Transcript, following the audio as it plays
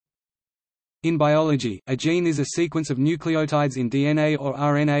In biology, a gene is a sequence of nucleotides in DNA or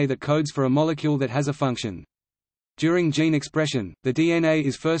RNA that codes for a molecule that has a function. During gene expression, the DNA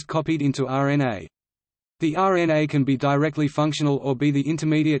is first copied into RNA. The RNA can be directly functional or be the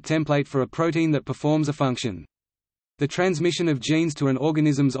intermediate template for a protein that performs a function. The transmission of genes to an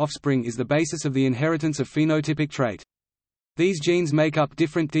organism's offspring is the basis of the inheritance of phenotypic trait. These genes make up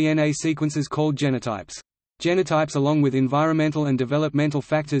different DNA sequences called genotypes. Genotypes along with environmental and developmental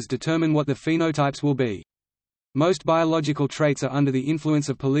factors determine what the phenotypes will be. Most biological traits are under the influence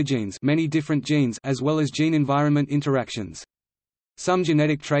of polygenes, many different genes, as well as gene-environment interactions. Some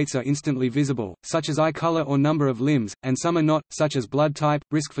genetic traits are instantly visible, such as eye color or number of limbs, and some are not, such as blood type,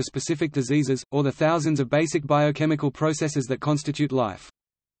 risk for specific diseases, or the thousands of basic biochemical processes that constitute life.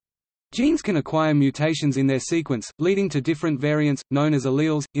 Genes can acquire mutations in their sequence, leading to different variants, known as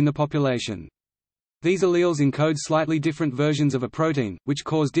alleles, in the population. These alleles encode slightly different versions of a protein, which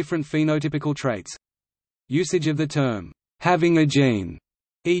cause different phenotypical traits. Usage of the term, having a gene,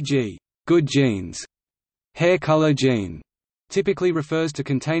 e.g., good genes, hair color gene, typically refers to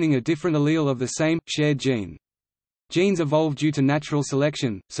containing a different allele of the same, shared gene. Genes evolve due to natural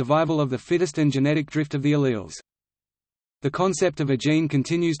selection, survival of the fittest and genetic drift of the alleles. The concept of a gene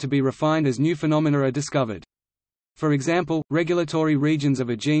continues to be refined as new phenomena are discovered. For example, regulatory regions of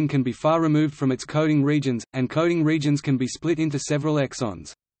a gene can be far removed from its coding regions, and coding regions can be split into several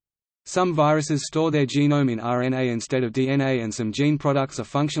exons. Some viruses store their genome in RNA instead of DNA, and some gene products are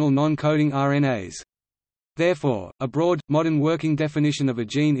functional non-coding RNAs. Therefore, a broad, modern working definition of a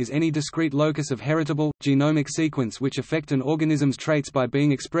gene is any discrete locus of heritable, genomic sequence which affect an organism's traits by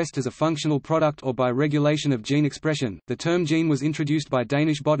being expressed as a functional product or by regulation of gene expression. The term gene was introduced by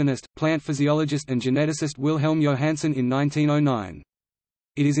Danish botanist, plant physiologist and geneticist Wilhelm Johansen in 1909.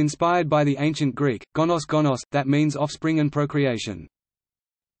 It is inspired by the ancient Greek, gonos gonos, that means offspring and procreation.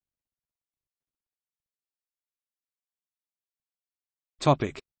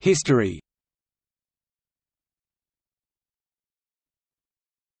 History.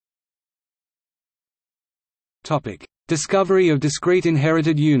 Discovery of discrete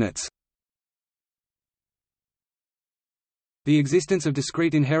inherited units. The existence of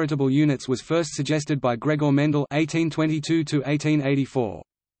discrete inheritable units was first suggested by Gregor Mendel (1822–1884).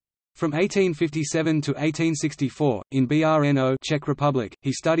 From 1857 to 1864, in Brno, Czech Republic,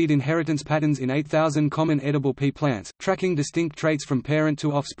 he studied inheritance patterns in 8,000 common edible pea plants, tracking distinct traits from parent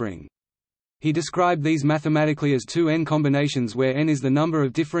to offspring. He described these mathematically as 2n combinations where n is the number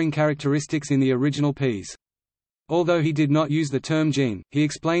of differing characteristics in the original peas. Although he did not use the term gene, he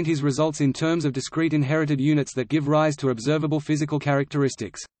explained his results in terms of discrete inherited units that give rise to observable physical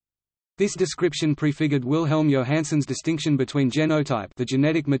characteristics. This description prefigured Wilhelm Johannsen's distinction between genotype, the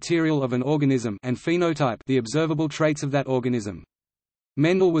genetic material of an organism, and phenotype, the observable traits of that organism.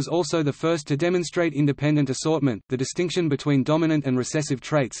 Mendel was also the first to demonstrate independent assortment, the distinction between dominant and recessive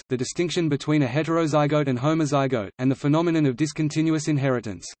traits, the distinction between a heterozygote and homozygote, and the phenomenon of discontinuous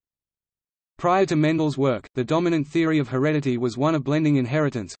inheritance. Prior to Mendel's work, the dominant theory of heredity was one of blending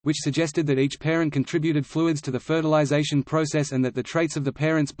inheritance, which suggested that each parent contributed fluids to the fertilization process and that the traits of the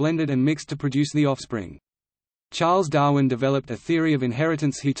parents blended and mixed to produce the offspring. Charles Darwin developed a theory of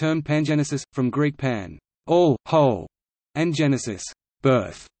inheritance he termed pangenesis, from Greek pan, all, whole, and genesis,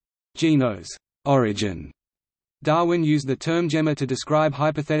 birth, genos, origin. Darwin used the term gemma to describe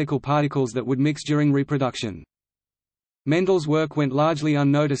hypothetical particles that would mix during reproduction. Mendel's work went largely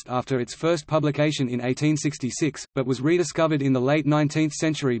unnoticed after its first publication in 1866, but was rediscovered in the late 19th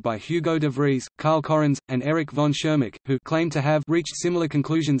century by Hugo de Vries, Carl Correns, and Erich von Schermach, who claimed to have reached similar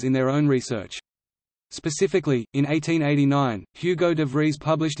conclusions in their own research. Specifically, in 1889, Hugo de Vries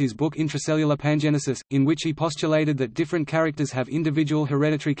published his book Intracellular Pangenesis, in which he postulated that different characters have individual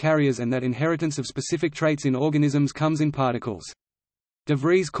hereditary carriers and that inheritance of specific traits in organisms comes in particles. De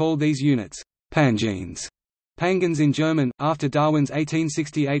Vries called these units pangenes. Pangens in German, after Darwin's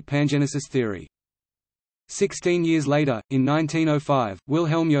 1868 pangenesis theory. 16 years later, in 1905,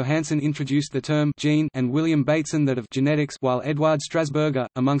 Wilhelm Johannsen introduced the term gene and William Bateson that of genetics, while Eduard Strasburger,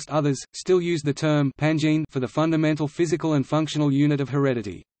 amongst others, still used the term pangene for the fundamental physical and functional unit of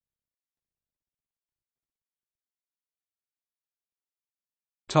heredity.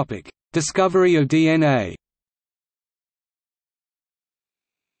 Discovery of DNA.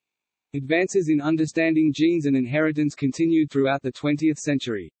 Advances in understanding genes and inheritance continued throughout the 20th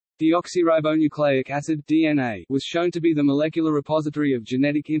century. Deoxyribonucleic acid (DNA) was shown to be the molecular repository of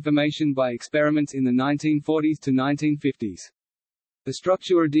genetic information by experiments in the 1940s to 1950s. The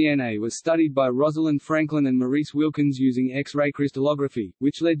structure of DNA was studied by Rosalind Franklin and Maurice Wilkins using X-ray crystallography,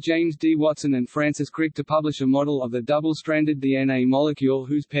 which led James D. Watson and Francis Crick to publish a model of the double-stranded DNA molecule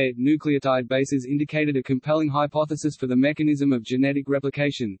whose paired nucleotide bases indicated a compelling hypothesis for the mechanism of genetic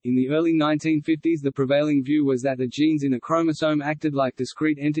replication. In the early 1950s, the prevailing view was that the genes in a chromosome acted like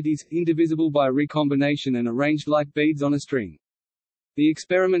discrete entities, indivisible by recombination and arranged like beads on a string. The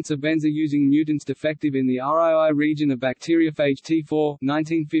experiments of Benzer using mutants defective in the RII region of bacteriophage T4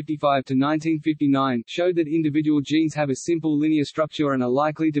 (1955–1959) showed that individual genes have a simple linear structure and are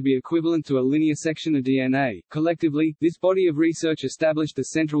likely to be equivalent to a linear section of DNA. Collectively, this body of research established the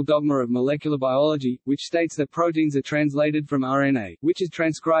central dogma of molecular biology, which states that proteins are translated from RNA, which is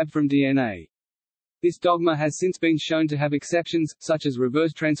transcribed from DNA. This dogma has since been shown to have exceptions, such as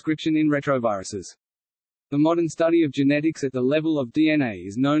reverse transcription in retroviruses. The modern study of genetics at the level of DNA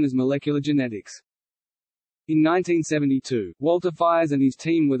is known as molecular genetics. In 1972, Walter Fires and his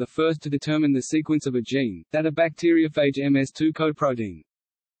team were the first to determine the sequence of a gene, that of bacteriophage MS2 coprotein.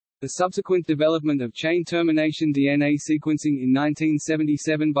 The subsequent development of chain termination DNA sequencing in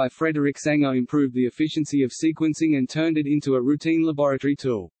 1977 by Frederick Sanger improved the efficiency of sequencing and turned it into a routine laboratory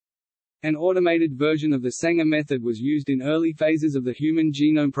tool. An automated version of the Sanger method was used in early phases of the Human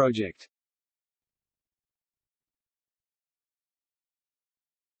Genome Project.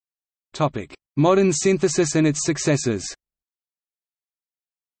 Modern synthesis and its successors.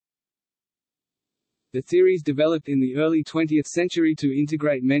 The theories developed in the early 20th century to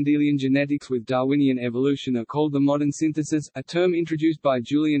integrate Mendelian genetics with Darwinian evolution are called the modern synthesis, a term introduced by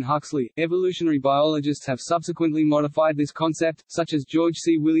Julian Huxley. Evolutionary biologists have subsequently modified this concept, such as George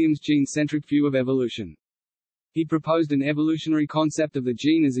C. Williams' gene-centric view of evolution. He proposed an evolutionary concept of the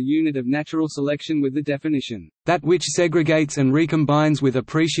gene as a unit of natural selection with the definition, "that which segregates and recombines with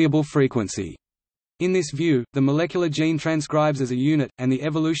appreciable frequency." In this view, the molecular gene transcribes as a unit, and the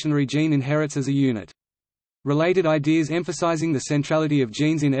evolutionary gene inherits as a unit. Related ideas emphasizing the centrality of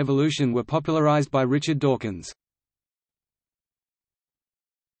genes in evolution were popularized by Richard Dawkins.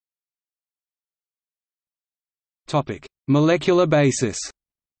 Molecular basis.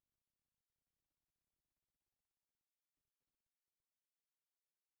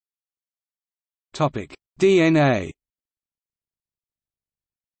 DNA.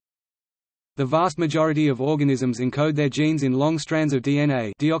 The vast majority of organisms encode their genes in long strands of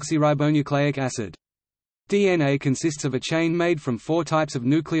DNA, deoxyribonucleic acid. DNA consists of a chain made from 4 types of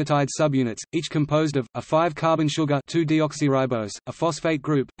nucleotide subunits, each composed of, a 5-carbon sugar 2-deoxyribose, a phosphate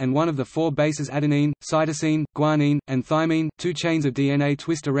group, and one of the 4 bases adenine, cytosine, guanine, and thymine. 2 chains of DNA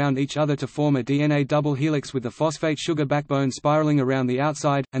twist around each other to form a DNA double helix with the phosphate sugar backbone spiraling around the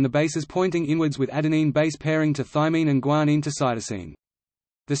outside, and the bases pointing inwards with adenine base pairing to thymine and guanine to cytosine.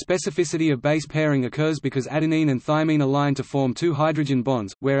 The specificity of base pairing occurs because adenine and thymine align to form 2 hydrogen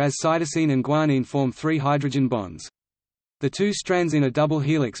bonds, whereas cytosine and guanine form 3 hydrogen bonds. The 2 strands in a double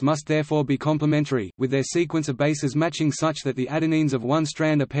helix must therefore be complementary, with their sequence of bases matching such that the adenines of one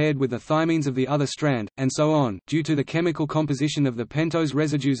strand are paired with the thymines of the other strand, and so on. Due to the chemical composition of the pentose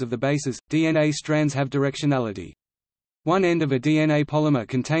residues of the bases, DNA strands have directionality. One end of a DNA polymer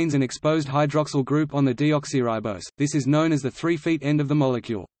contains an exposed hydroxyl group on the deoxyribose, this is known as the 3' end of the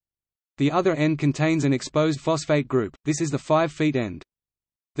molecule. The other end contains an exposed phosphate group, this is the 5' end.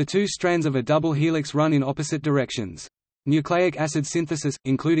 The 2 strands of a double helix run in opposite directions. Nucleic acid synthesis,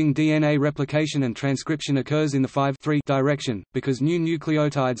 including DNA replication and transcription, occurs in the 5' direction, because new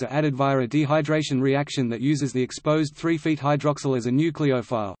nucleotides are added via a dehydration reaction that uses the exposed 3' hydroxyl as a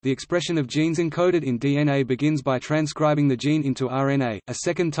nucleophile. The expression of genes encoded in DNA begins by transcribing the gene into RNA, a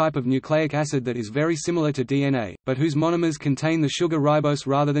second type of nucleic acid that is very similar to DNA, but whose monomers contain the sugar ribose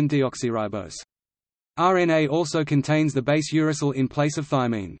rather than deoxyribose. RNA also contains the base uracil in place of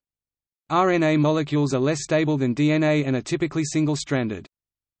thymine. RNA molecules are less stable than DNA and are typically single-stranded.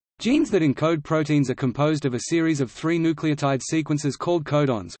 Genes that encode proteins are composed of a series of 3 nucleotide sequences called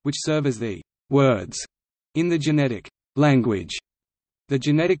codons, which serve as the words in the genetic language. The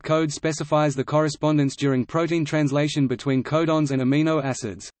genetic code specifies the correspondence during protein translation between codons and amino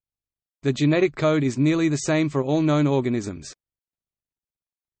acids. The genetic code is nearly the same for all known organisms.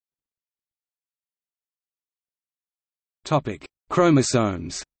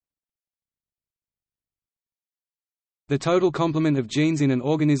 Chromosomes. The total complement of genes in an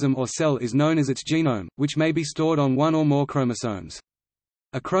organism or cell is known as its genome, which may be stored on one or more chromosomes.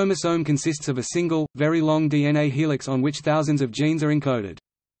 A chromosome consists of a single, very long DNA helix on which thousands of genes are encoded.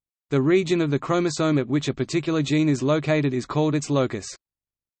 The region of the chromosome at which a particular gene is located is called its locus.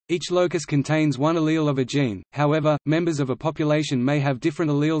 Each locus contains one allele of a gene, however, members of a population may have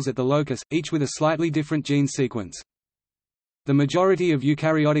different alleles at the locus, each with a slightly different gene sequence. The majority of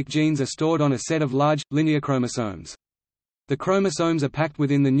eukaryotic genes are stored on a set of large, linear chromosomes. The chromosomes are packed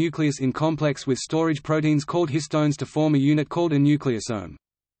within the nucleus in complex with storage proteins called histones to form a unit called a nucleosome.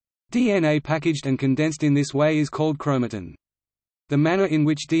 DNA packaged and condensed in this way is called chromatin. The manner in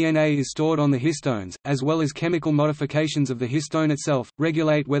which DNA is stored on the histones, as well as chemical modifications of the histone itself,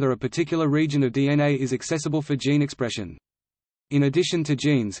 regulate whether a particular region of DNA is accessible for gene expression. In addition to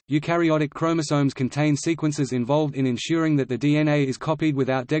genes, eukaryotic chromosomes contain sequences involved in ensuring that the DNA is copied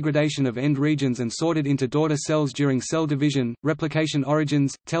without degradation of end regions and sorted into daughter cells during cell division, replication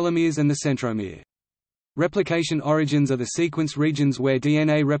origins, telomeres and the centromere. Replication origins are the sequence regions where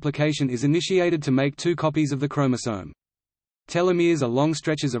DNA replication is initiated to make two copies of the chromosome. Telomeres are long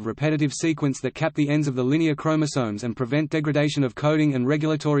stretches of repetitive sequence that cap the ends of the linear chromosomes and prevent degradation of coding and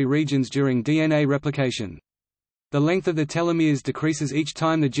regulatory regions during DNA replication. The length of the telomeres decreases each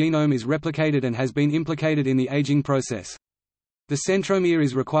time the genome is replicated and has been implicated in the aging process. The centromere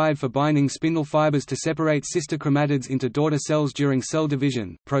is required for binding spindle fibers to separate sister chromatids into daughter cells during cell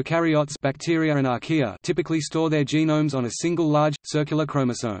division. Prokaryotes, bacteria and archaea, typically store their genomes on a single large, circular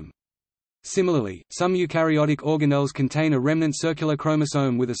chromosome. Similarly, some eukaryotic organelles contain a remnant circular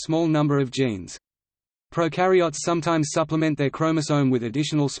chromosome with a small number of genes. Prokaryotes sometimes supplement their chromosome with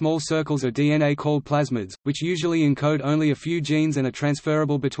additional small circles of DNA called plasmids, which usually encode only a few genes and are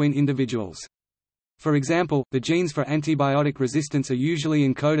transferable between individuals. For example, the genes for antibiotic resistance are usually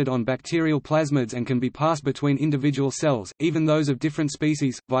encoded on bacterial plasmids and can be passed between individual cells, even those of different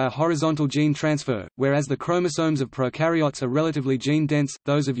species, via horizontal gene transfer. Whereas the chromosomes of prokaryotes are relatively gene-dense,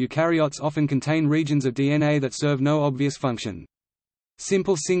 those of eukaryotes often contain regions of DNA that serve no obvious function.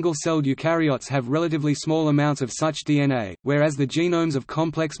 Simple single-celled eukaryotes have relatively small amounts of such DNA, whereas the genomes of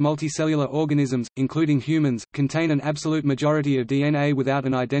complex multicellular organisms, including humans, contain an absolute majority of DNA without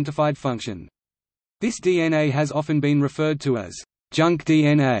an identified function. This DNA has often been referred to as junk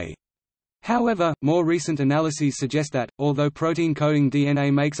DNA. However, more recent analyses suggest that, although protein-coding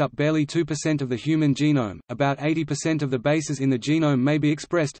DNA makes up barely 2% of the human genome, about 80% of the bases in the genome may be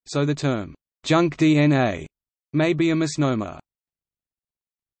expressed, so the term junk DNA may be a misnomer.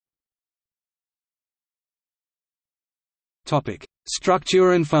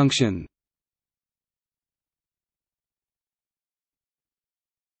 Structure and function.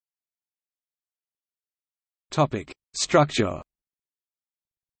 Structure.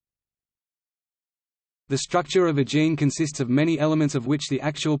 The structure of a gene consists of many elements of which the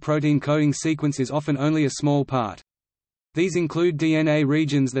actual protein coding sequence is often only a small part. These include DNA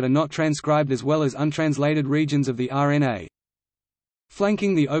regions that are not transcribed as well as untranslated regions of the RNA.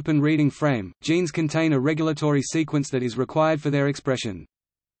 Flanking the open reading frame, genes contain a regulatory sequence that is required for their expression.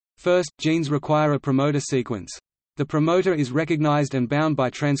 First, genes require a promoter sequence. The promoter is recognized and bound by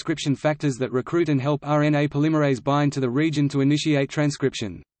transcription factors that recruit and help RNA polymerase bind to the region to initiate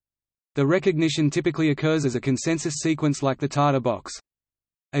transcription. The recognition typically occurs as a consensus sequence like the Tata box.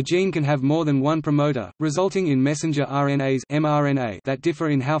 A gene can have more than one promoter, resulting in messenger RNAs mRNA that differ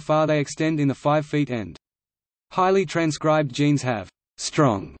in how far they extend in the 5' end. Highly transcribed genes have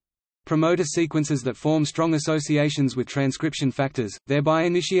strong promoter sequences that form strong associations with transcription factors, thereby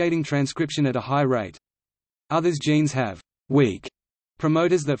initiating transcription at a high rate. Others genes have weak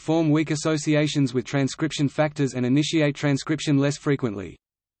promoters that form weak associations with transcription factors and initiate transcription less frequently.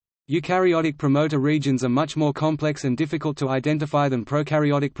 Eukaryotic promoter regions are much more complex and difficult to identify than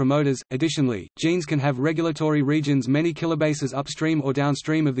prokaryotic promoters. Additionally, genes can have regulatory regions many kilobases upstream or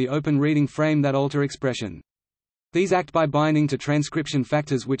downstream of the open reading frame that alter expression. These act by binding to transcription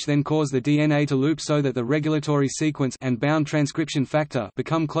factors which then cause the DNA to loop so that the regulatory sequence and bound transcription factor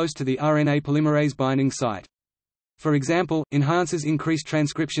become close to the RNA polymerase binding site. For example, enhancers increase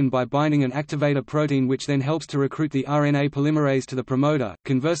transcription by binding an activator protein which then helps to recruit the RNA polymerase to the promoter.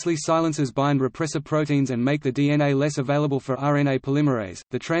 Conversely, silencers bind repressor proteins and make the DNA less available for RNA polymerase.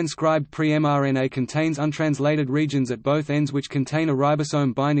 The transcribed pre-mRNA contains untranslated regions at both ends which contain a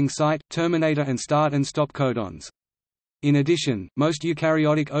ribosome binding site, terminator and start and stop codons. In addition, most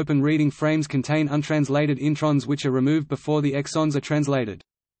eukaryotic open reading frames contain untranslated introns which are removed before the exons are translated.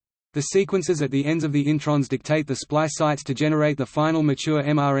 The sequences at the ends of the introns dictate the splice sites to generate the final mature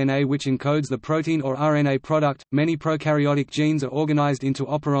mRNA which encodes the protein or RNA product. Many prokaryotic genes are organized into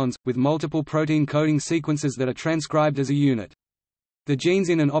operons, with multiple protein coding sequences that are transcribed as a unit. The genes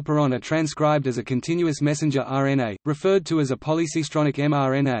in an operon are transcribed as a continuous messenger RNA, referred to as a polycistronic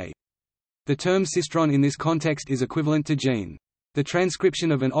mRNA. The term cistron in this context is equivalent to gene. The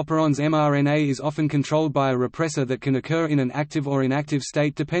transcription of an operon's mRNA is often controlled by a repressor that can occur in an active or inactive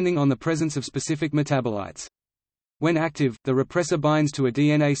state depending on the presence of specific metabolites. When active, the repressor binds to a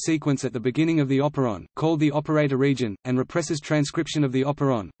DNA sequence at the beginning of the operon, called the operator region, and represses transcription of the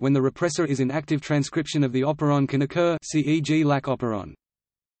operon. When the repressor is inactive, transcription of the operon can occur, see e.g. lack operon.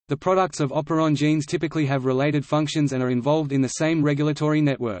 The products of operon genes typically have related functions and are involved in the same regulatory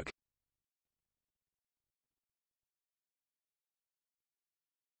network.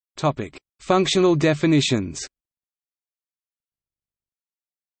 Topic: Functional definitions.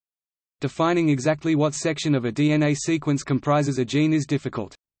 Defining exactly what section of a DNA sequence comprises a gene is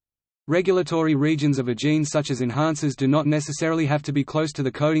difficult. Regulatory regions of a gene such as enhancers do not necessarily have to be close to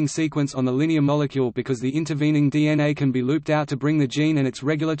the coding sequence on the linear molecule because the intervening DNA can be looped out to bring the gene and its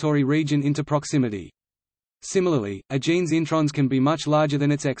regulatory region into proximity. Similarly, a gene's introns can be much larger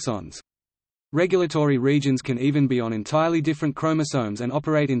than its exons. Regulatory regions can even be on entirely different chromosomes and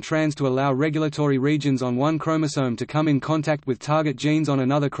operate in trans to allow regulatory regions on one chromosome to come in contact with target genes on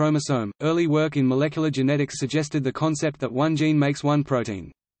another chromosome. Early work in molecular genetics suggested the concept that one gene makes one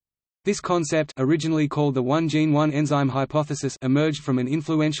protein. This concept, originally called the one gene one enzyme hypothesis, emerged from an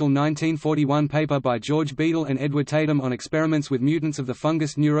influential 1941 paper by George Beadle and Edward Tatum on experiments with mutants of the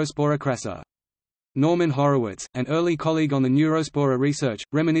fungus Neurospora crassa. Norman Horowitz, an early colleague on the Neurospora research,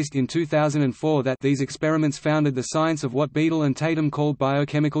 reminisced in 2004 that these experiments founded the science of what Beadle and Tatum called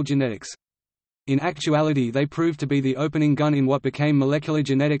biochemical genetics. In actuality, they proved to be the opening gun in what became molecular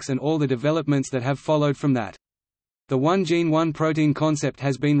genetics and all the developments that have followed from that. The one gene one protein concept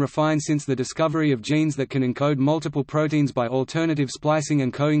has been refined since the discovery of genes that can encode multiple proteins by alternative splicing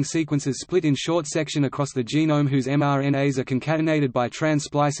and coding sequences split in short section across the genome whose mRNAs are concatenated by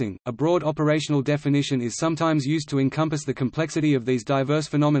trans-splicing. A broad operational definition is sometimes used to encompass the complexity of these diverse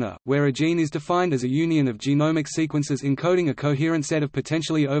phenomena, where a gene is defined as a union of genomic sequences encoding a coherent set of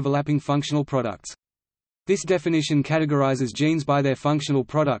potentially overlapping functional products. This definition categorizes genes by their functional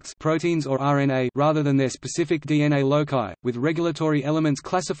products, proteins or RNA, rather than their specific DNA loci, with regulatory elements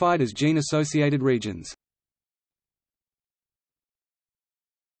classified as gene-associated regions.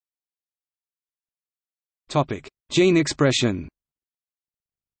 Topic: Gene expression.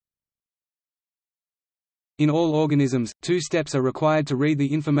 In all organisms, two steps are required to read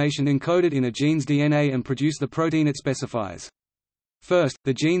the information encoded in a gene's DNA and produce the protein it specifies. First,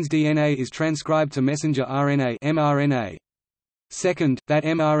 the gene's DNA is transcribed to messenger RNA (mRNA). Second, that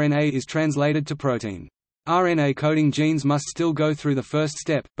mRNA is translated to protein. RNA-coding genes must still go through the first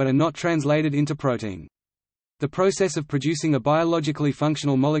step, but are not translated into protein. The process of producing a biologically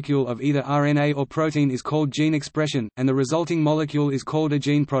functional molecule of either RNA or protein is called gene expression, and the resulting molecule is called a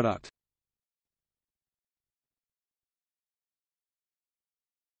gene product.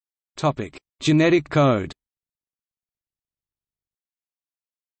 Genetic code.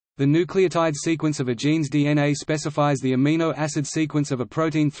 The nucleotide sequence of a gene's DNA specifies the amino acid sequence of a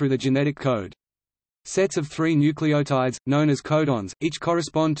protein through the genetic code. Sets of 3 nucleotides, known as codons, each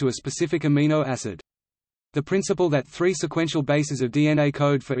correspond to a specific amino acid. The principle that 3 sequential bases of DNA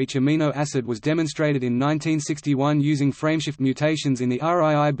code for each amino acid was demonstrated in 1961 using frameshift mutations in the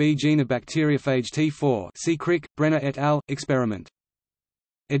RIIB gene of bacteriophage T4. See Crick, Brenner et al. Experiment.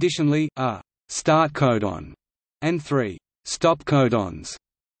 Additionally, a start codon and 3 stop codons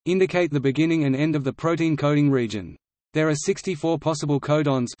indicate the beginning and end of the protein coding region. There are 64 possible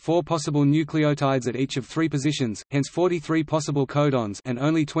codons, 4 possible nucleotides at each of 3 positions, hence 43 possible codons, and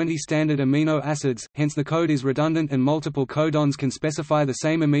only 20 standard amino acids, hence the code is redundant and multiple codons can specify the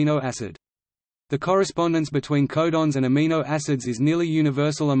same amino acid. The correspondence between codons and amino acids is nearly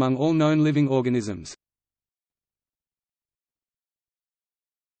universal among all known living organisms.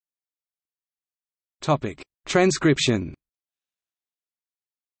 Transcription.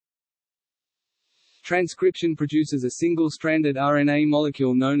 Transcription produces a single-stranded RNA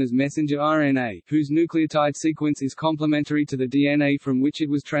molecule known as messenger RNA, whose nucleotide sequence is complementary to the DNA from which it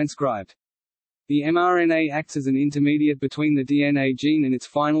was transcribed. The mRNA acts as an intermediate between the DNA gene and its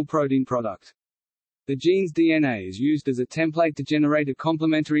final protein product. The gene's DNA is used as a template to generate a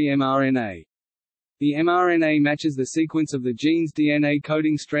complementary mRNA. The mRNA matches the sequence of the gene's DNA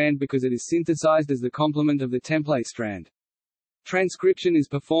coding strand because it is synthesized as the complement of the template strand. Transcription is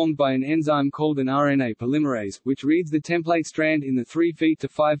performed by an enzyme called an RNA polymerase, which reads the template strand in the 3' to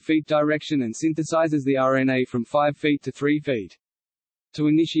 5' direction and synthesizes the RNA from 5' to 3'. To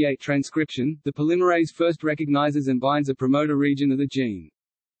initiate transcription, the polymerase first recognizes and binds a promoter region of the gene.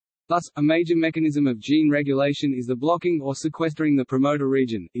 Thus, a major mechanism of gene regulation is the blocking or sequestering the promoter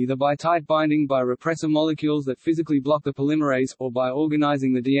region, either by tight binding by repressor molecules that physically block the polymerase, or by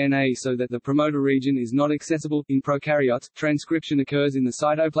organizing the DNA so that the promoter region is not accessible. In prokaryotes, transcription occurs in the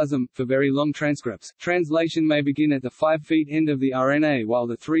cytoplasm. For very long transcripts, translation may begin at the 5' end of the RNA while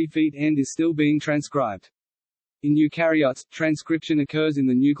the 3' end is still being transcribed. In eukaryotes, transcription occurs in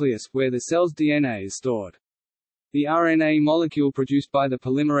the nucleus, where the cell's DNA is stored. The RNA molecule produced by the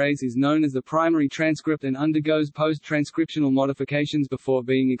polymerase is known as the primary transcript and undergoes post-transcriptional modifications before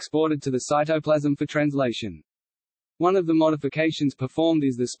being exported to the cytoplasm for translation. One of the modifications performed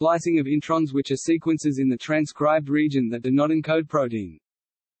is the splicing of introns, which are sequences in the transcribed region that do not encode protein.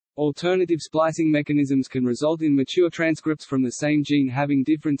 Alternative splicing mechanisms can result in mature transcripts from the same gene having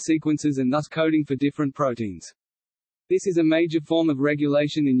different sequences and thus coding for different proteins. This is a major form of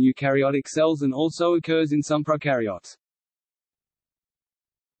regulation in eukaryotic cells and also occurs in some prokaryotes.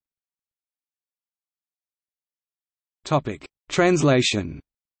 Topic: Translation.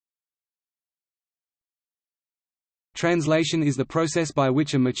 Translation is the process by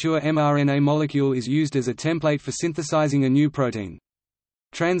which a mature mRNA molecule is used as a template for synthesizing a new protein.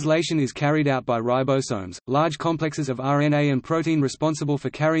 Translation is carried out by ribosomes, large complexes of RNA and protein responsible for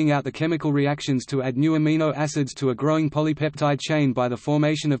carrying out the chemical reactions to add new amino acids to a growing polypeptide chain by the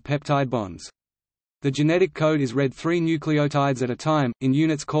formation of peptide bonds. The genetic code is read 3 nucleotides at a time, in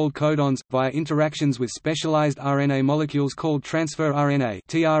units called codons, via interactions with specialized RNA molecules called transfer RNA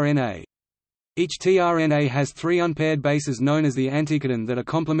 (tRNA). Each tRNA has 3 unpaired bases known as the anticodon that are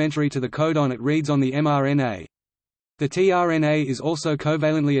complementary to the codon it reads on the mRNA. The tRNA is also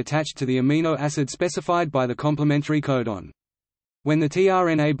covalently attached to the amino acid specified by the complementary codon. When the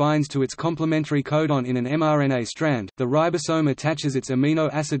tRNA binds to its complementary codon in an mRNA strand, the ribosome attaches its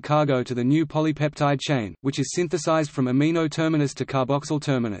amino acid cargo to the new polypeptide chain, which is synthesized from amino terminus to carboxyl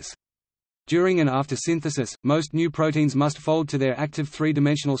terminus. During and after synthesis, most new proteins must fold to their active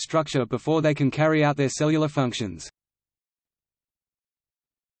 3-dimensional structure before they can carry out their cellular functions.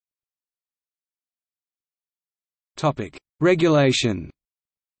 Regulation.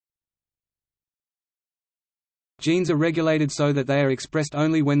 Genes are regulated so that they are expressed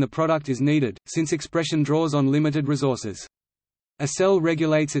only when the product is needed, since expression draws on limited resources. A cell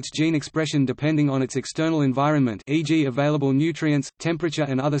regulates its gene expression depending on its external environment, e.g. available nutrients, temperature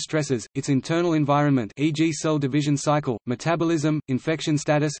and other stresses, its internal environment, e.g. cell division cycle, metabolism, infection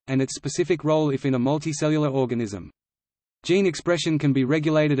status, and its specific role if in a multicellular organism. Gene expression can be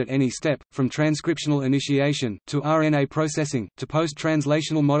regulated at any step, from transcriptional initiation, to RNA processing, to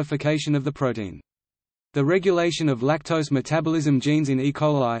post-translational modification of the protein. The regulation of lactose metabolism genes in E.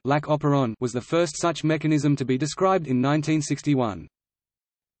 coli lac operon was the first such mechanism to be described in 1961.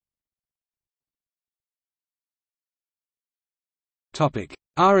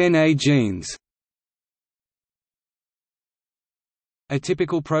 RNA genes. A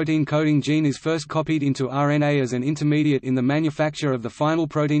typical protein coding gene is first copied into RNA as an intermediate in the manufacture of the final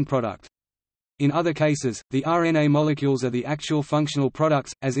protein product. In other cases, the RNA molecules are the actual functional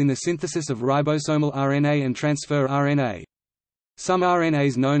products, as in the synthesis of ribosomal RNA and transfer RNA. Some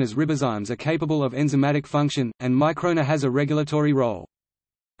RNAs known as ribozymes are capable of enzymatic function, and microRNA has a regulatory role.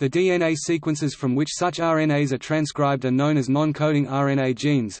 The DNA sequences from which such RNAs are transcribed are known as non-coding RNA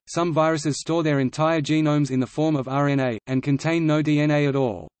genes. Some viruses store their entire genomes in the form of RNA, and contain no DNA at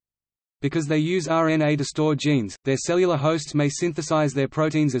all. Because they use RNA to store genes, their cellular hosts may synthesize their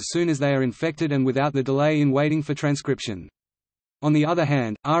proteins as soon as they are infected and without the delay in waiting for transcription. On the other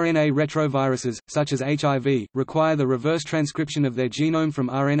hand, RNA retroviruses, such as HIV, require the reverse transcription of their genome from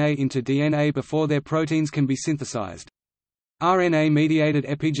RNA into DNA before their proteins can be synthesized. RNA-mediated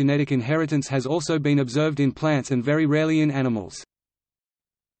epigenetic inheritance has also been observed in plants and very rarely in animals.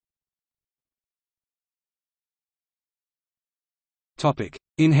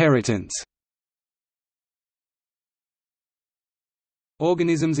 Inheritance.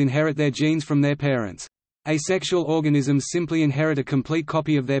 Organisms inherit their genes from their parents. Asexual organisms simply inherit a complete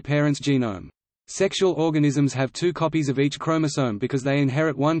copy of their parent's genome. Sexual organisms have 2 copies of each chromosome because they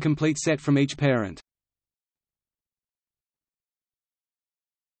inherit one complete set from each parent.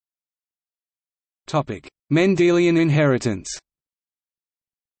 Mendelian inheritance.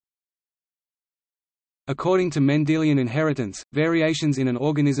 According to Mendelian inheritance, variations in an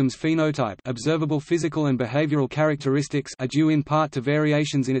organism's phenotype, observable physical and behavioral characteristics, are due in part to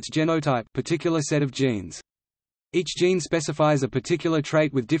variations in its genotype, particular set of genes. Each gene specifies a particular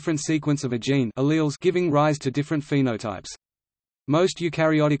trait with different sequence of a gene alleles giving rise to different phenotypes. Most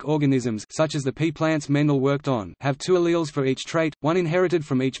eukaryotic organisms, such as the pea plants Mendel worked on, have 2 alleles for each trait, one inherited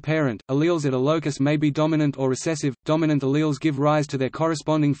from each parent. Alleles at a locus may be dominant or recessive. Dominant alleles give rise to their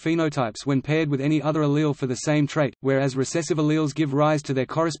corresponding phenotypes when paired with any other allele for the same trait, whereas recessive alleles give rise to their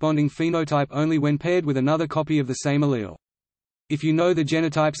corresponding phenotype only when paired with another copy of the same allele. If you know the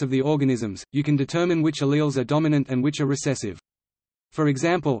genotypes of the organisms, you can determine which alleles are dominant and which are recessive. For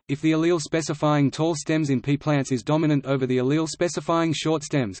example, if the allele specifying tall stems in pea plants is dominant over the allele specifying short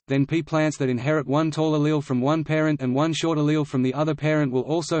stems, then pea plants that inherit one tall allele from one parent and one short allele from the other parent will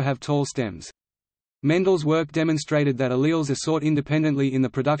also have tall stems. Mendel's work demonstrated that alleles are sought independently in the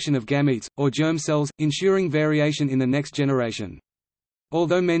production of gametes, or germ cells, ensuring variation in the next generation.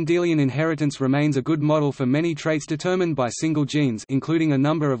 Although Mendelian inheritance remains a good model for many traits determined by single genes, including a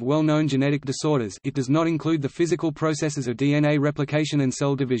number of well-known genetic disorders, it does not include the physical processes of DNA replication and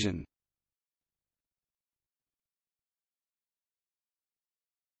cell division.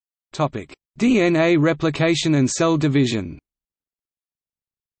 Topic: DNA replication and cell division.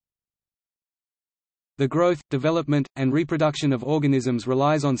 The growth, development, and reproduction of organisms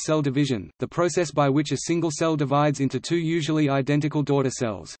relies on cell division, the process by which a single cell divides into two usually identical daughter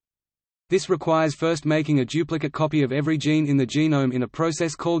cells. This requires first making a duplicate copy of every gene in the genome in a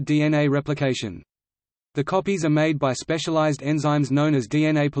process called DNA replication. The copies are made by specialized enzymes known as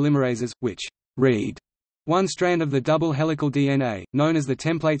DNA polymerases, which read one strand of the double helical DNA, known as the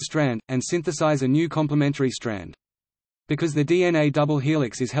template strand, and synthesize a new complementary strand. Because the DNA double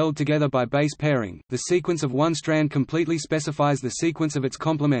helix is held together by base pairing, the sequence of one strand completely specifies the sequence of its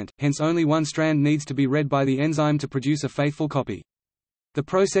complement, hence only one strand needs to be read by the enzyme to produce a faithful copy. The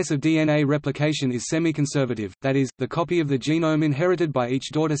process of DNA replication is semi-conservative, that is, the copy of the genome inherited by each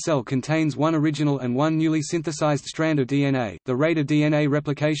daughter cell contains one original and one newly synthesized strand of DNA. The rate of DNA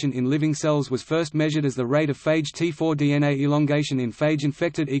replication in living cells was first measured as the rate of phage T4 DNA elongation in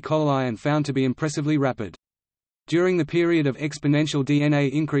phage-infected E. coli and found to be impressively rapid. During the period of exponential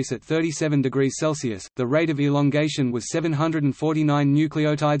DNA increase at 37 degrees Celsius, the rate of elongation was 749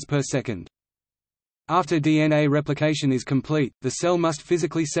 nucleotides per second. After DNA replication is complete, the cell must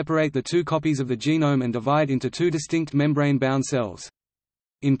physically separate the two copies of the genome and divide into two distinct membrane-bound cells.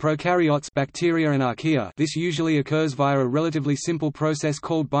 In prokaryotes, bacteria and archaea, this usually occurs via a relatively simple process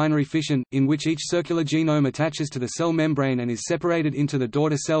called binary fission, in which each circular genome attaches to the cell membrane and is separated into the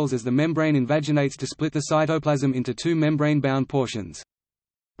daughter cells as the membrane invaginates to split the cytoplasm into two membrane-bound portions.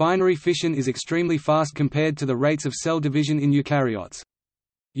 Binary fission is extremely fast compared to the rates of cell division in eukaryotes.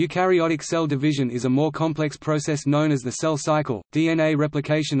 Eukaryotic cell division is a more complex process known as the cell cycle. DNA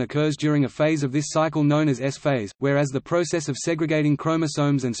replication occurs during a phase of this cycle known as S phase, whereas the process of segregating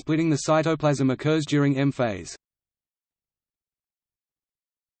chromosomes and splitting the cytoplasm occurs during M phase.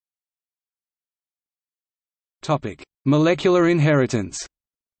 Topic: Molecular inheritance.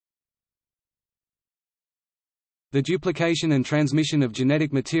 The duplication and transmission of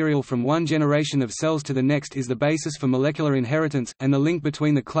genetic material from one generation of cells to the next is the basis for molecular inheritance, and the link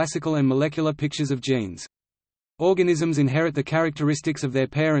between the classical and molecular pictures of genes. Organisms inherit the characteristics of their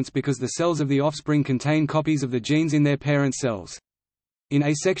parents because the cells of the offspring contain copies of the genes in their parent cells. In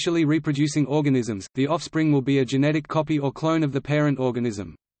asexually reproducing organisms, the offspring will be a genetic copy or clone of the parent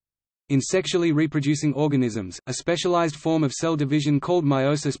organism. In sexually reproducing organisms, a specialized form of cell division called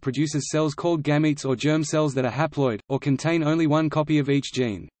meiosis produces cells called gametes or germ cells that are haploid, or contain only one copy of each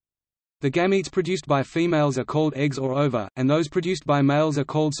gene. The gametes produced by females are called eggs or ova, and those produced by males are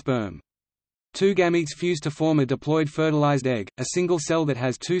called sperm. Two gametes fuse to form a diploid fertilized egg, a single cell that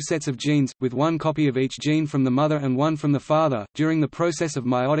has two sets of genes, with one copy of each gene from the mother and one from the father. During the process of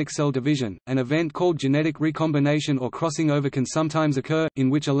meiotic cell division, an event called genetic recombination or crossing over can sometimes occur, in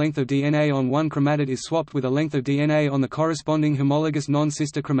which a length of DNA on one chromatid is swapped with a length of DNA on the corresponding homologous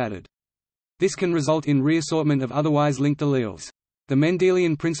non-sister chromatid. This can result in reassortment of otherwise linked alleles. The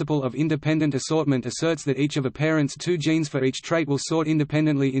Mendelian principle of independent assortment asserts that each of a parent's two genes for each trait will sort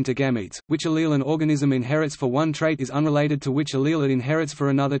independently into gametes. Which allele an organism inherits for one trait is unrelated to which allele it inherits for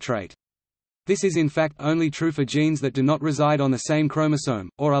another trait. This is in fact only true for genes that do not reside on the same chromosome,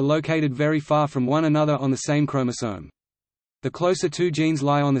 or are located very far from one another on the same chromosome. The closer two genes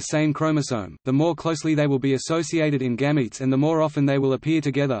lie on the same chromosome, the more closely they will be associated in gametes and the more often they will appear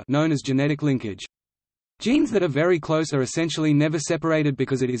together, known as genetic linkage. Genes that are very close are essentially never separated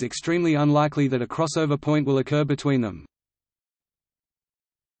because it is extremely unlikely that a crossover point will occur between them.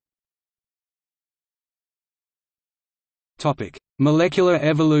 Topic: Molecular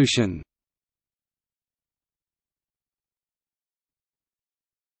evolution.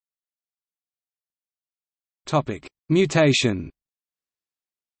 Topic: Mutation.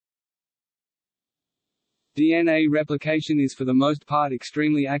 DNA replication is for the most part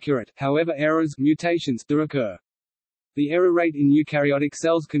extremely accurate, however errors mutations do occur. The error rate in eukaryotic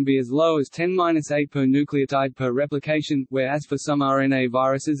cells can be as low as 10⁻8 per nucleotide per replication, whereas for some RNA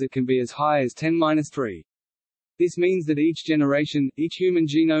viruses it can be as high as 10⁻3. This means that each generation, each human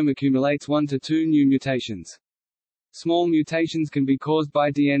genome accumulates 1 to 2 new mutations. Small mutations can be caused by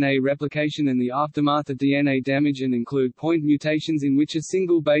DNA replication and the aftermath of DNA damage and include point mutations in which a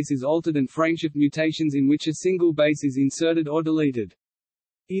single base is altered and frameshift mutations in which a single base is inserted or deleted.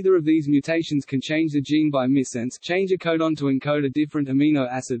 Either of these mutations can change the gene by missense, change a codon to encode a different amino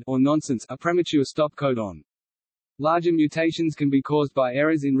acid, or nonsense, a premature stop codon. Larger mutations can be caused by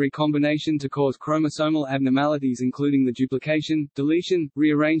errors in recombination to cause chromosomal abnormalities including the duplication, deletion,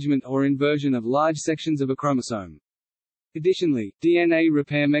 rearrangement or inversion of large sections of a chromosome. Additionally, DNA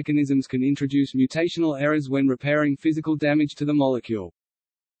repair mechanisms can introduce mutational errors when repairing physical damage to the molecule.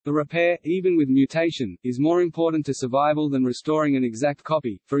 The repair, even with mutation, is more important to survival than restoring an exact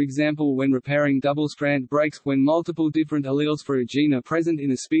copy, for example when repairing double-strand breaks. When multiple different alleles for a gene are present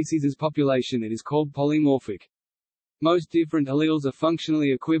in a species' population it is called polymorphic. Most different alleles are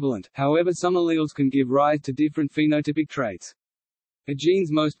functionally equivalent, however some alleles can give rise to different phenotypic traits. A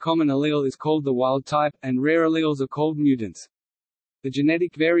gene's most common allele is called the wild type, and rare alleles are called mutants. The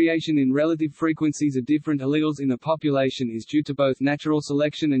genetic variation in relative frequencies of different alleles in a population is due to both natural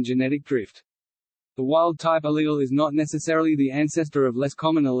selection and genetic drift. The wild type allele is not necessarily the ancestor of less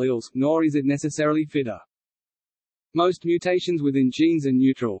common alleles, nor is it necessarily fitter. Most mutations within genes are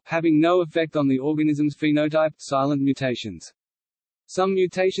neutral, having no effect on the organism's phenotype, silent mutations. Some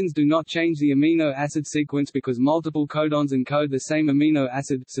mutations do not change the amino acid sequence because multiple codons encode the same amino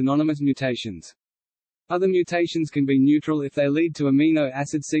acid, synonymous mutations. Other mutations can be neutral if they lead to amino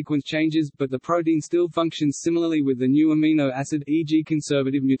acid sequence changes, but the protein still functions similarly with the new amino acid, e.g.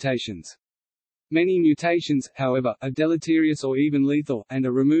 conservative mutations. Many mutations, however, are deleterious or even lethal, and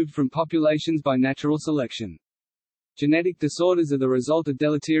are removed from populations by natural selection. Genetic disorders are the result of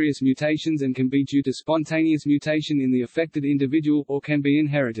deleterious mutations and can be due to spontaneous mutation in the affected individual, or can be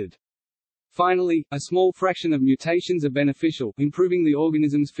inherited. Finally, a small fraction of mutations are beneficial, improving the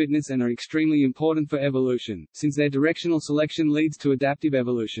organism's fitness and are extremely important for evolution, since their directional selection leads to adaptive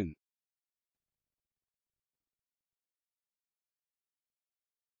evolution.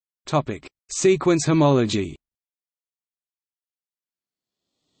 Topic: Sequence homology.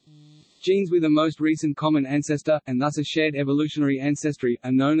 Genes with a most recent common ancestor, and thus a shared evolutionary ancestry,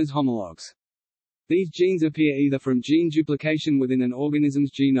 are known as homologs. These genes appear either from gene duplication within an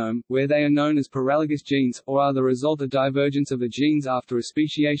organism's genome, where they are known as paralogous genes, or are the result of divergence of the genes after a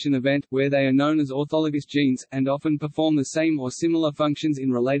speciation event, where they are known as orthologous genes, and often perform the same or similar functions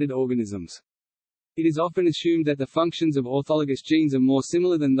in related organisms. It is often assumed that the functions of orthologous genes are more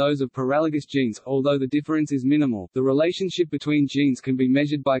similar than those of paralogous genes, although the difference is minimal. The relationship between genes can be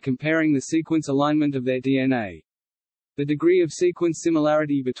measured by comparing the sequence alignment of their DNA. The degree of sequence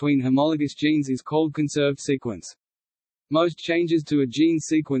similarity between homologous genes is called conserved sequence. Most changes to a gene's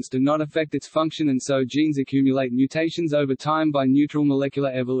sequence do not affect its function, and so genes accumulate mutations over time by neutral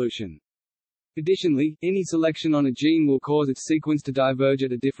molecular evolution. Additionally, any selection on a gene will cause its sequence to diverge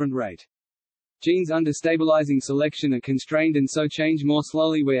at a different rate. Genes under stabilizing selection are constrained and so change more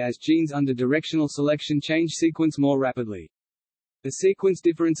slowly, whereas genes under directional selection change sequence more rapidly. The sequence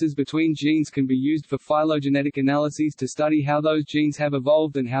differences between genes can be used for phylogenetic analyses to study how those genes have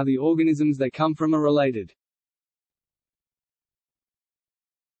evolved and how the organisms they come from are related.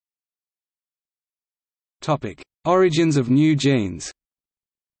 Topic: Origins of new genes.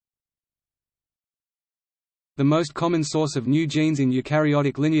 The most common source of new genes in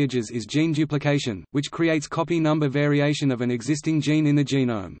eukaryotic lineages is gene duplication, which creates copy number variation of an existing gene in the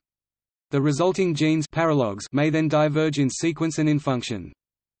genome. The resulting genes paralogs may then diverge in sequence and in function.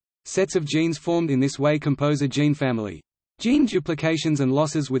 Sets of genes formed in this way compose a gene family. Gene duplications and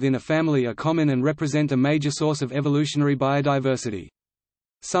losses within a family are common and represent a major source of evolutionary biodiversity.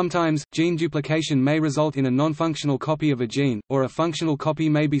 Sometimes, gene duplication may result in a non-functional copy of a gene, or a functional copy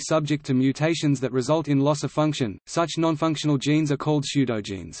may be subject to mutations that result in loss of function. Such non-functional genes are called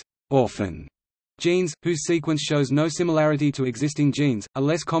pseudogenes, orphan genes, whose sequence shows no similarity to existing genes, are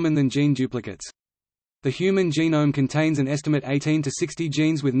less common than gene duplicates. The human genome contains an estimate 18 to 60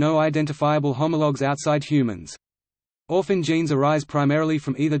 genes with no identifiable homologs outside humans. Orphan genes arise primarily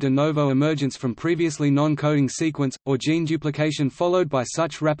from either de novo emergence from previously non-coding sequence, or gene duplication followed by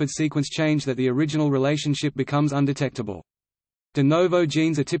such rapid sequence change that the original relationship becomes undetectable. De novo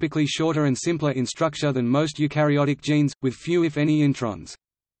genes are typically shorter and simpler in structure than most eukaryotic genes, with few if any introns.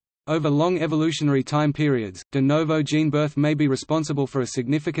 Over long evolutionary time periods, de novo gene birth may be responsible for a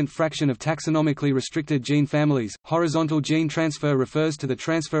significant fraction of taxonomically restricted gene families. Horizontal gene transfer refers to the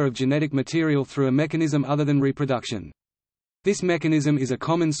transfer of genetic material through a mechanism other than reproduction. This mechanism is a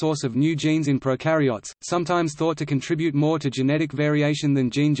common source of new genes in prokaryotes, sometimes thought to contribute more to genetic variation than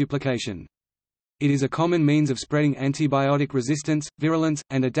gene duplication. It is a common means of spreading antibiotic resistance, virulence,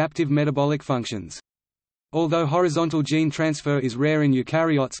 and adaptive metabolic functions. Although horizontal gene transfer is rare in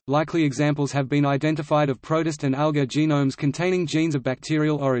eukaryotes, likely examples have been identified of protist and alga genomes containing genes of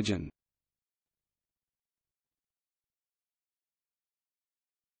bacterial origin.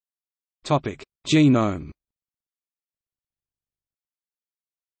 Genome.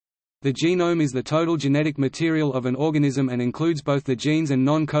 The genome is the total genetic material of an organism and includes both the genes and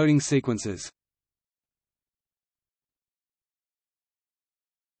non-coding sequences.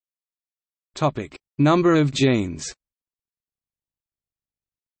 Number of genes.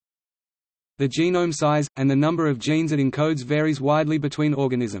 The genome size, and the number of genes it encodes varies widely between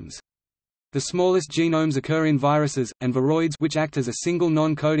organisms. The smallest genomes occur in viruses, and viroids which act as a single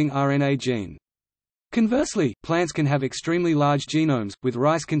non-coding RNA gene. Conversely, plants can have extremely large genomes, with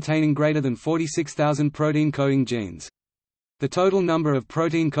rice containing greater than 46,000 protein-coding genes. The total number of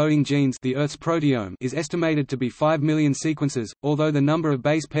protein-coding genes, the Earth's proteome, is estimated to be 5 million sequences. Although the number of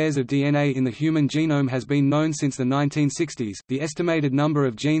base pairs of DNA in the human genome has been known since the 1960s, the estimated number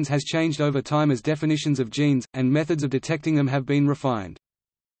of genes has changed over time as definitions of genes and methods of detecting them have been refined.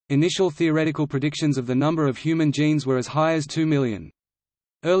 Initial theoretical predictions of the number of human genes were as high as 2 million.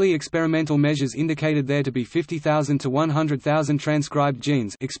 Early experimental measures indicated there to be 50,000 to 100,000 transcribed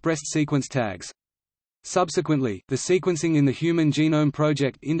genes, expressed sequence tags. Subsequently, the sequencing in the Human Genome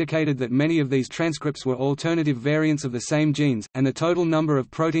Project indicated that many of these transcripts were alternative variants of the same genes, and the total number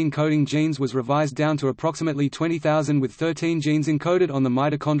of protein-coding genes was revised down to approximately 20,000 with 13 genes encoded on the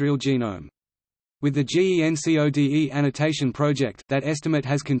mitochondrial genome. With the GENCODE annotation project, that estimate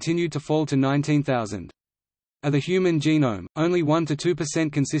has continued to fall to 19,000. Of the human genome, only 1 to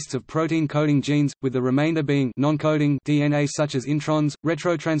 2% consists of protein-coding genes, with the remainder being non-coding DNA such as introns,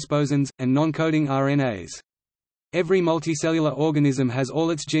 retrotransposons, and non-coding RNAs. Every multicellular organism has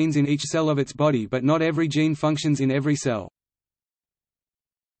all its genes in each cell of its body, but not every gene functions in every cell.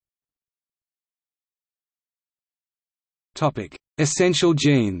 Essential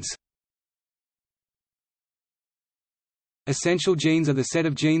genes. Essential genes are the set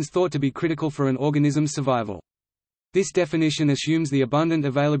of genes thought to be critical for an organism's survival. This definition assumes the abundant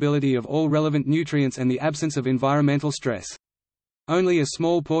availability of all relevant nutrients and the absence of environmental stress. Only a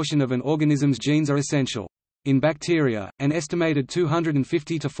small portion of an organism's genes are essential. In bacteria, an estimated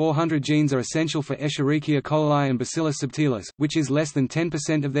 250 to 400 genes are essential for Escherichia coli and Bacillus subtilis, which is less than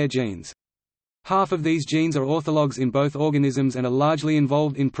 10% of their genes. Half of these genes are orthologs in both organisms and are largely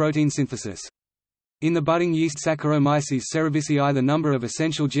involved in protein synthesis. In the budding yeast Saccharomyces cerevisiae, the number of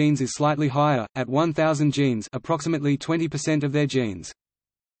essential genes is slightly higher, at 1,000 genes, approximately 20% of their genes.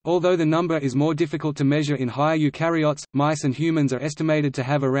 Although the number is more difficult to measure in higher eukaryotes, mice and humans are estimated to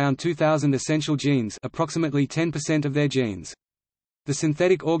have around 2,000 essential genes, approximately 10% of their genes. The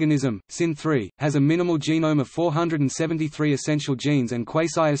synthetic organism, Syn3, has a minimal genome of 473 essential genes and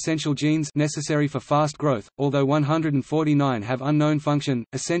quasi-essential genes necessary for fast growth, although 149 have unknown function.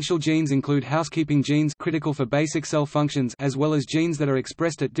 Essential genes include housekeeping genes critical for basic cell functions, as well as genes that are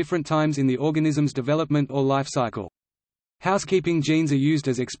expressed at different times in the organism's development or life cycle. Housekeeping genes are used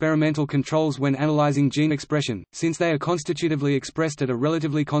as experimental controls when analyzing gene expression, since they are constitutively expressed at a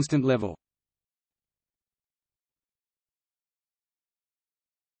relatively constant level.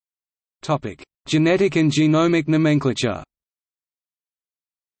 Genetic and genomic nomenclature.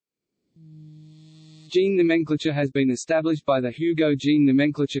 Gene nomenclature has been established by the Hugo Gene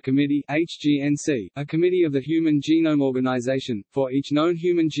Nomenclature Committee (HGNC), a committee of the Human Genome Organization, for each known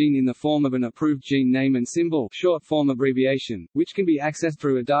human gene in the form of an approved gene name and symbol, short form abbreviation, which can be accessed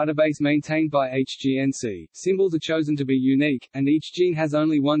through a database maintained by HGNC. Symbols are chosen to be unique, and each gene has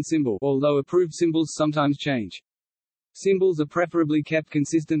only one symbol, although approved symbols sometimes change. Symbols are preferably kept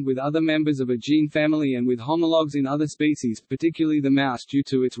consistent with other members of a gene family and with homologs in other species, particularly the mouse, due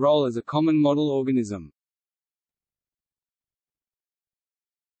to its role as a common model organism.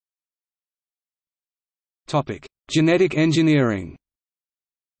 Topic: Genetic engineering.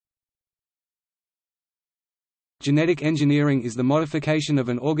 Genetic engineering is the modification of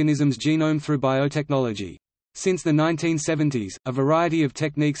an organism's genome through biotechnology. Since the 1970s, a variety of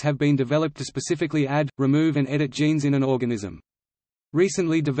techniques have been developed to specifically add, remove and edit genes in an organism.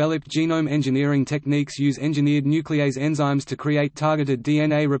 Recently developed genome engineering techniques use engineered nuclease enzymes to create targeted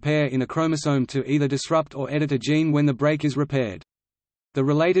DNA repair in a chromosome to either disrupt or edit a gene when the break is repaired. The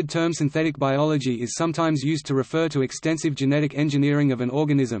related term synthetic biology is sometimes used to refer to extensive genetic engineering of an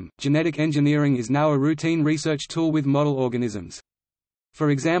organism. Genetic engineering is now a routine research tool with model organisms.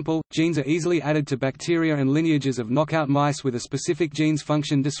 For example, genes are easily added to bacteria, and lineages of knockout mice with a specific gene's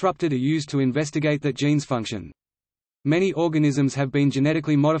function disrupted are used to investigate that gene's function. Many organisms have been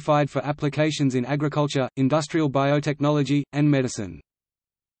genetically modified for applications in agriculture, industrial biotechnology, and medicine.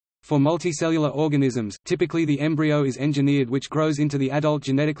 For multicellular organisms, typically the embryo is engineered which grows into the adult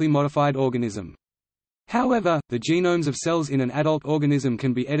genetically modified organism. However, the genomes of cells in an adult organism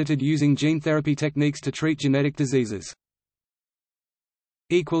can be edited using gene therapy techniques to treat genetic diseases.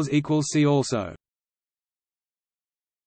 See also